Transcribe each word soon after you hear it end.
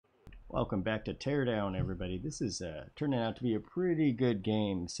Welcome back to Teardown, everybody. This is turning out to be a pretty good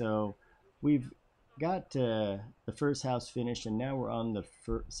game. So we've got the first house finished, and now we're on the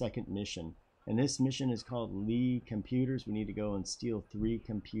second mission. And this mission is called Lee Computers. We need to go and steal 3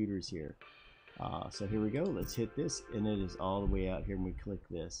 computers here. So here we go. Let's hit this, and it is all the way out here, and we click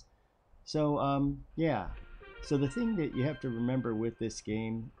this. So yeah. So the thing that you have to remember with this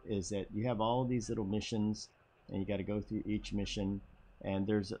game is that you have all these little missions, and you got to go through each mission. And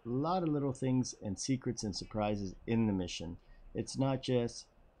there's a lot of little things and secrets and surprises in the mission. It's not just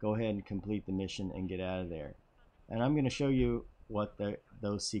go ahead and complete the mission and get out of there. And I'm going to show you what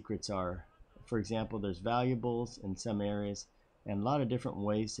those secrets are. For example, there's valuables in some areas and a lot of different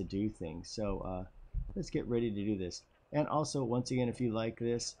ways to do things. So let's get ready to do this. And also, once again, if you like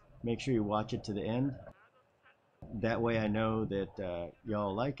this, make sure you watch it to the end. That way I know that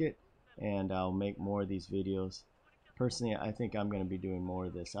y'all like it, and I'll make more of these videos. Personally, I think I'm going to be doing more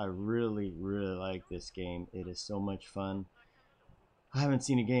of this. I really like this game. It is so much fun. I haven't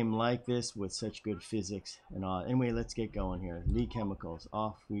seen a game like this with such good physics and all. Anyway, let's get going here. Lee Chemicals,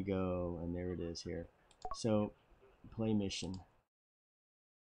 off we go, and there it is here. So, play mission.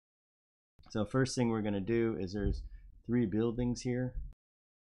 So first thing we're going to do is there's 3 buildings here,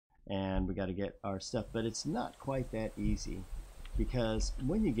 and we got to get our stuff, but it's not quite that easy, because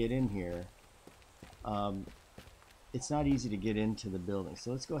when you get in here, it's not easy to get into the building.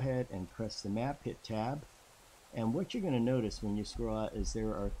 So let's go ahead and press the map, hit tab, and what you're going to notice when you scroll out is there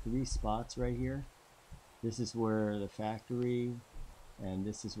are 3 spots right here. This is where the factory, and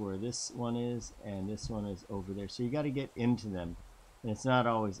this is where this one is, and this one is over there. So you got to get into them, and it's not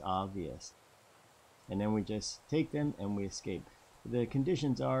always obvious. And then we just take them and we escape. The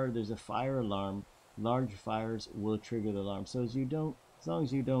conditions are there's a fire alarm. Large fires will trigger the alarm. So as long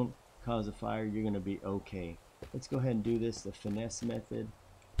as you don't cause a fire, you're going to be okay. Let's go ahead and do this the finesse method,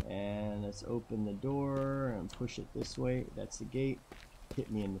 and let's open the door and push it this way. That's the gate. Hit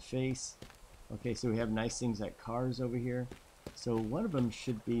me in the face. Okay, so we have nice things like cars over here. So one of them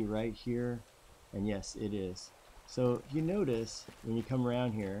should be right here, and yes, it is. So if you notice, when you come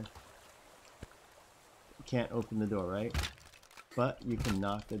around here, you can't open the door, right? But you can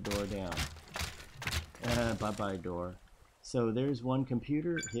knock the door down. Bye-bye door. So there's one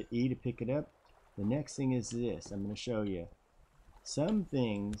computer. Hit E to pick it up. The next thing is this. I'm going to show you. Some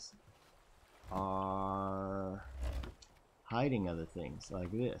things are hiding other things,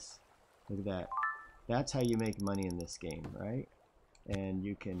 like this. Look at that. That's how you make money in this game, right? And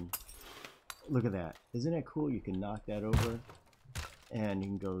you can, look at that. Isn't that cool? You can knock that over, and you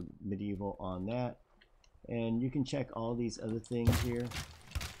can go medieval on that. And you can check all these other things here.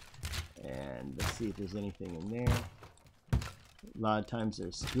 And let's see if there's anything in there. A lot of times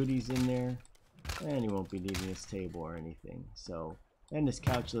there's goodies in there. And you won't be needing this table or anything. So, and this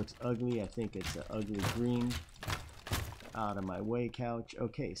couch looks ugly. I think it's an ugly green. Out of my way, couch.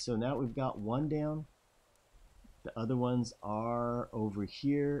 Okay, so now we've got one down. The other ones are over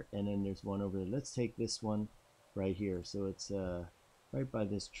here, and then there's one over there. Let's take this one right here. So it's right by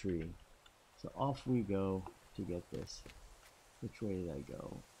this tree. So off we go to get this. Which way did I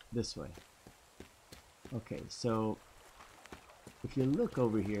go? This way. Okay, so if you look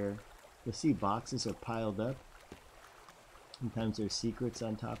over here, you'll see boxes are piled up. Sometimes there's secrets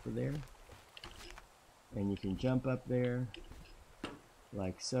on top of there. And you can jump up there,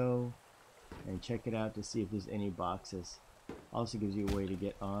 like so, and check it out to see if there's any boxes. Also gives you a way to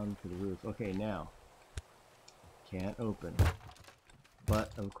get on to the roof. Okay, now, can't open.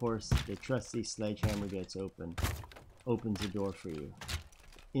 But, of course, the trusty sledgehammer gets open. Opens the door for you.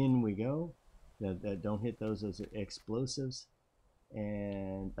 In we go. Don't hit those are explosives.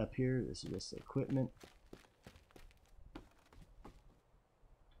 And up here, this is just equipment.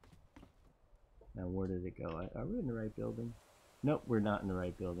 Now where did it go? Are we in the right building? Nope, we're not in the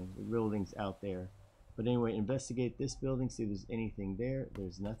right building. The building's out there. But anyway, investigate this building, see if there's anything there.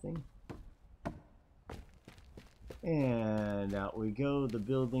 There's nothing. And out we go. The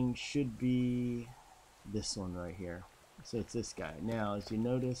building should be this one right here. So it's this guy. Now, as you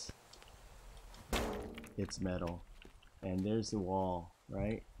notice, it's metal. And there's the wall,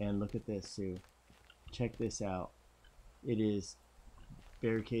 right? And look at this too. Check this out. It is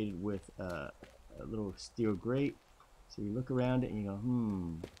barricaded with a little steel grate. So you look around it and you go,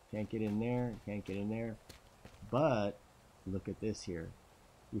 can't get in there, can't get in there. But look at this here.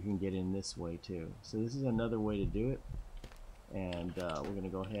 You can get in this way too. So this is another way to do it. And we're going to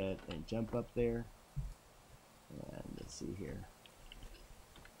go ahead and jump up there. And let's see here.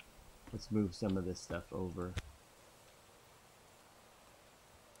 Let's move some of this stuff over.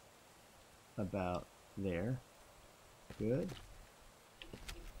 About there. Good.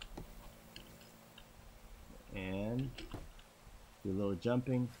 Do a little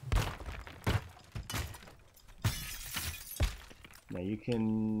jumping. Now you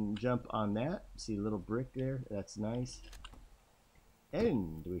can jump on that. See a little brick there? That's nice.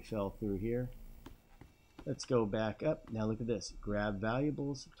 And we fell through here. Let's go back up. Now look at this. Grab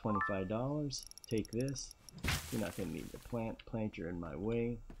valuables, $25. Take this. You're not going to need the plant. Plant, you're in my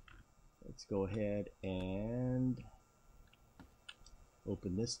way. Let's go ahead and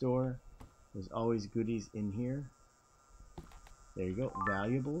open this door. There's always goodies in here. There you go.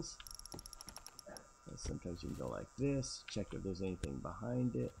 Valuables. Sometimes you can go like this. Check if there's anything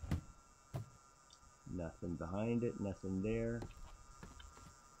behind it. Nothing behind it. Nothing there.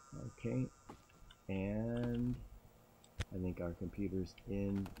 Okay. And I think our computer's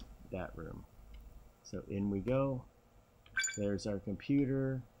in that room. So in we go. There's our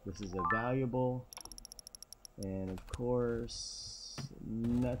computer. This is a valuable. And of course,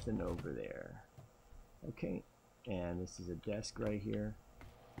 nothing over there. Okay. And this is a desk right here.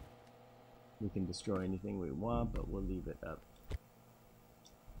 We can destroy anything we want, but we'll leave it up.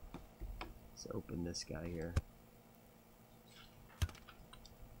 Let's open this guy here.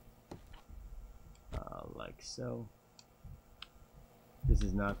 Like so. This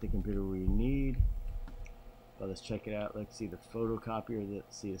is not the computer we need, but let's check it out. Let's see the photocopier.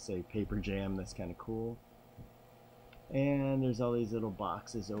 Let's see it say Paper Jam. That's kind of cool. And there's all these little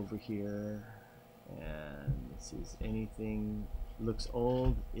boxes over here. And let's see, is anything looks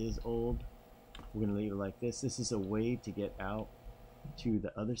old, is old. We're going to leave it like this. This is a way to get out to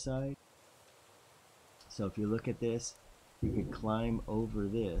the other side. So if you look at this, you can climb over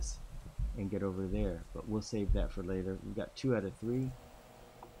this and get over there, but we'll save that for later. We've got 2 out of 3,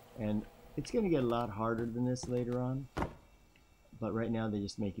 and it's going to get a lot harder than this later on, but right now they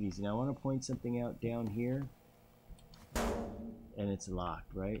just make it easy. Now I want to point something out down here, and it's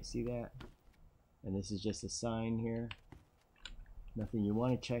locked, right? See that? And this is just a sign here. Nothing. You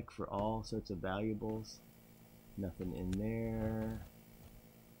want to check for all sorts of valuables. Nothing in there.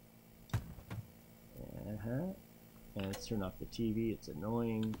 And let's turn off the TV. It's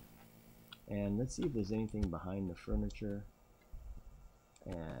annoying. And let's see if there's anything behind the furniture.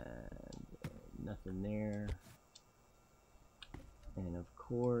 And nothing there. And of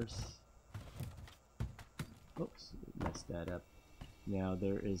course, oops, messed that up. Now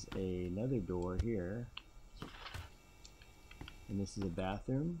there is another door here. And this is a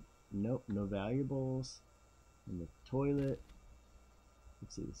bathroom. Nope, no valuables. And the toilet.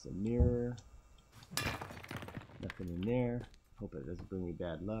 Let's see, this is a mirror. Nothing in there. Hope it doesn't bring me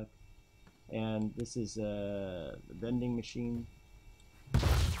bad luck. And this is the vending machine.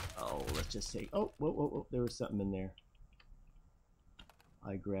 Oh, let's just say, oh, whoa, whoa, whoa, there was something in there.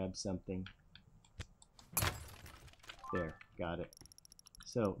 I grabbed something. There, got it.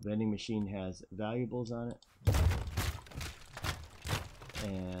 So, vending machine has valuables on it.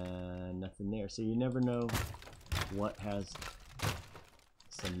 And nothing there. So you never know what has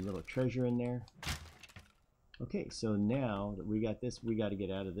some little treasure in there. Okay, so now that we got this, we got to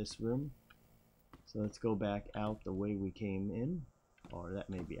get out of this room. So let's go back out the way we came in. Or that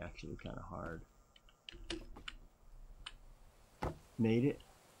may be actually kind of hard. Made it.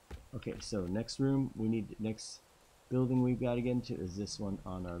 Okay, so next room, we need, next building we've got to get into is this one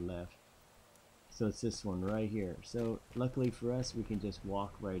on our left. So it's this one right here. So luckily for us, we can just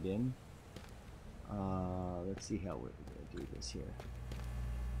walk right in. Let's see how we're going to do this here.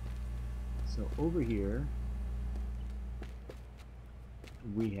 So over here,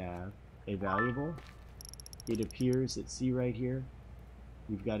 we have a valuable. It appears at C right here.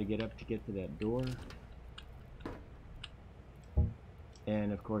 We've got to get up to get to that door.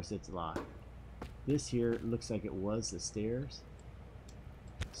 And of course it's locked. This here looks like it was the stairs.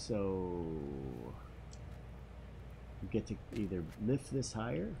 So we get to either lift this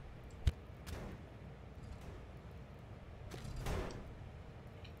higher.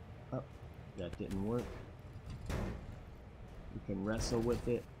 Oh, that didn't work. We can wrestle with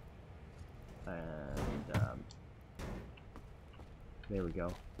it. And there we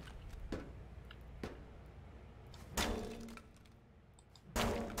go.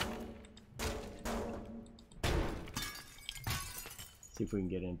 See if we can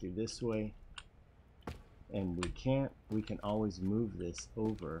get in through this way. And we can't. We can always move this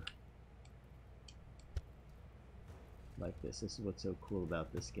over like this. This is what's so cool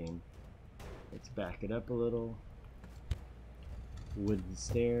about this game. Let's back it up a little. Wooden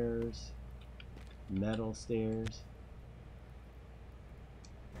stairs, metal stairs.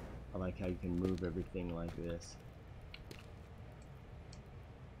 I like how you can move everything like this.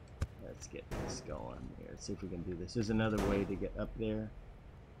 Let's get this going here. Let's see if we can do this. There's another way to get up there.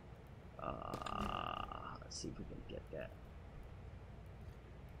 Let's see if we can get that.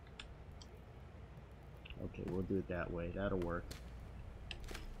 Okay, we'll do it that way. That'll work.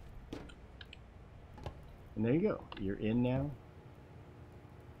 And there you go. You're in now.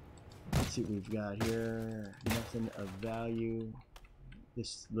 Let's see what we've got here. Nothing of value.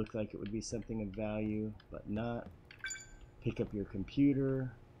 This looked like it would be something of value, but not. Pick up your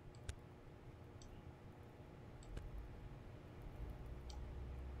computer.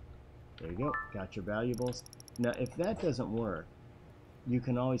 There you go. Got your valuables. Now, if that doesn't work, you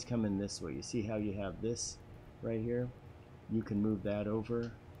can always come in this way. You see how you have this right here? You can move that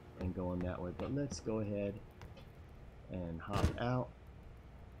over and go in that way. But let's go ahead and hop out.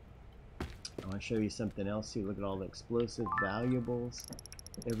 I want to show you something else. See, look at all the explosive valuables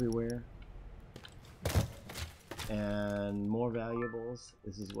everywhere. And more valuables.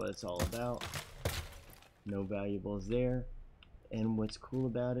 This is what it's all about. No valuables there. And what's cool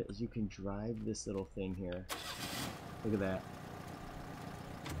about it is you can drive this little thing here. Look at that.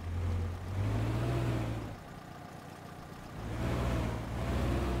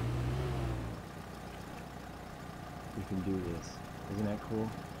 You can do this. Isn't that cool?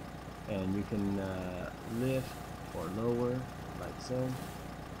 And you can lift or lower like so.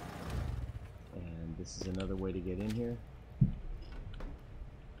 And this is another way to get in here.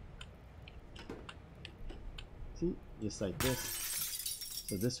 See? Just like this.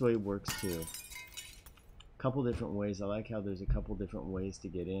 So this way works too. Couple different ways. I like how there's a couple different ways to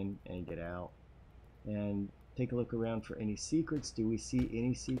get in and get out. And take a look around for any secrets. Do we see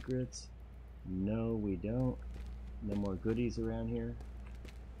any secrets? No, we don't. No more goodies around here.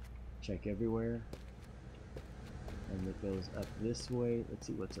 Check everywhere. And it goes up this way. Let's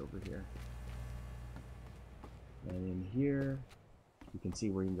see what's over here. And in here, you can see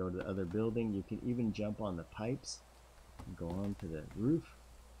where you can go to the other building. You can even jump on the pipes and go on to the roof.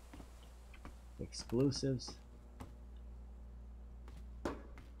 Explosives.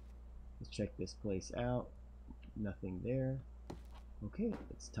 Let's check this place out. Nothing there. Okay,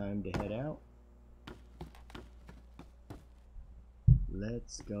 it's time to head out.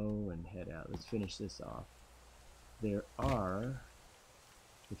 Let's go and head out. Let's finish this off. There are,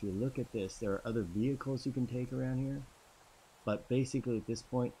 if you look at this, there are other vehicles you can take around here. But basically at this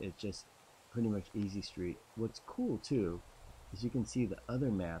point, it's just pretty much easy street. What's cool too, is you can see the other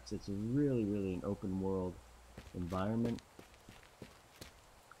maps. It's really an open world environment.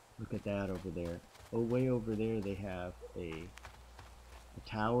 Look at that over there. Oh, way over there they have a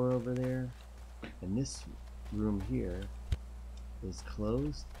tower over there. And this room here is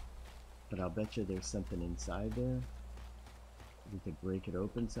closed, but I'll bet you there's something inside there. We could break it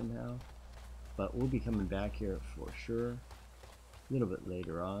open somehow. But we'll be coming back here for sure a little bit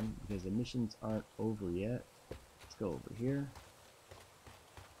later on because the missions aren't over yet. Let's go over here.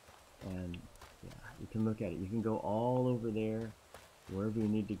 And yeah, you can look at it. You can go all over there, wherever you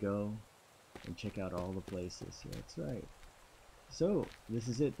need to go, and check out all the places. Yeah, that's right. So this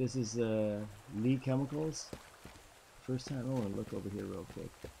is it. This is Lee Chemicals. First time. I want to look over here real quick.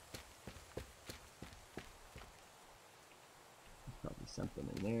 There's probably something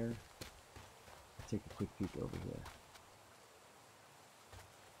in there. Let's take a quick peek over here.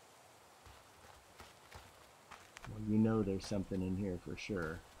 Well, you know there's something in here for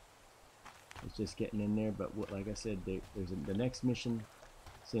sure. It's just getting in there, but what, like I said, the next mission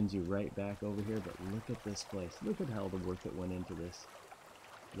sends you right back over here. But look at this place. Look at how the work that went into this.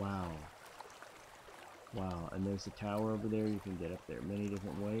 Wow. Wow, and there's a tower over there. You can get up there many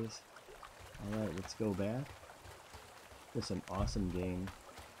different ways. Alright, let's go back. Just an awesome game.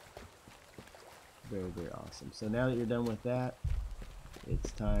 Very awesome. So now that you're done with that,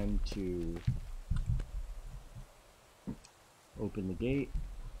 it's time to open the gate.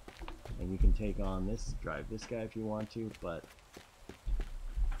 And you can take on this, drive this guy if you want to, but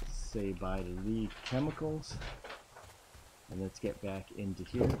say bye to Lee Chemicals. And let's get back into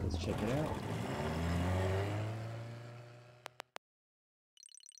here. Let's check it out.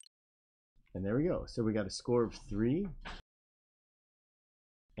 And there we go. So we got a score of 3.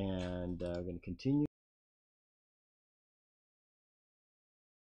 And we're going to continue.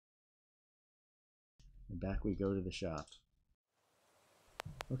 And back we go to the shop.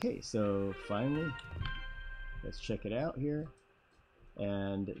 Okay, so finally, let's check it out here.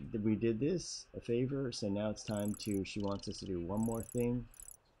 And we did this a favor, so now it's time to, she wants us to do one more thing.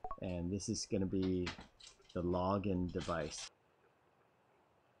 And this is going to be the login device.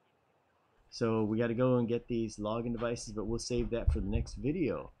 So we got to go and get these login devices, but we'll save that for the next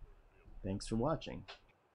video. Thanks for watching.